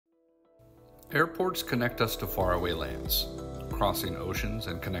Airports connect us to faraway lands. Crossing oceans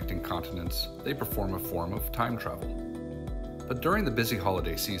and connecting continents, they perform a form of time travel. But during the busy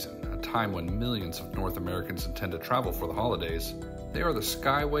holiday season, a time when millions of North Americans intend to travel for the holidays, they are the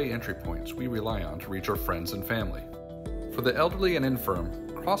skyway entry points we rely on to reach our friends and family. For the elderly and infirm,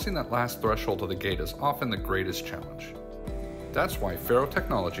 crossing that last threshold of the gate is often the greatest challenge. That's why FARO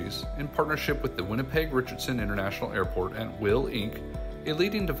Technologies, in partnership with the Winnipeg-Richardson International Airport and WIL Inc., a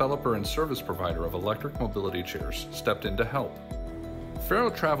leading developer and service provider of electric mobility chairs, stepped in to help. FARO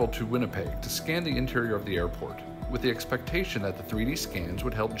traveled to Winnipeg to scan the interior of the airport, with the expectation that the 3D scans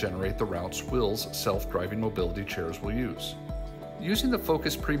would help generate the routes WIL's self-driving mobility chairs will use. Using the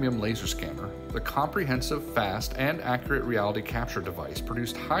Focus Premium laser scanner, the comprehensive, fast, and accurate reality capture device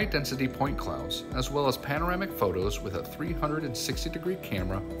produced high-density point clouds, as well as panoramic photos with a 360-degree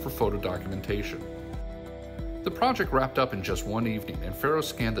camera for photo documentation. The project wrapped up in just one evening, and FARO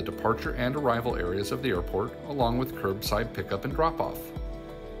scanned the departure and arrival areas of the airport, along with curbside pickup and drop-off.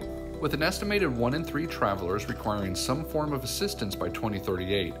 With an estimated 1 in 3 travelers requiring some form of assistance by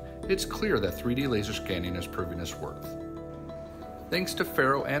 2038, it's clear that 3D laser scanning is proving its worth. Thanks to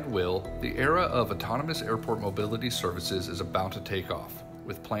FARO and WIL, the era of autonomous airport mobility services is about to take off,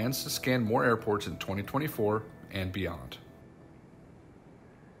 with plans to scan more airports in 2024 and beyond.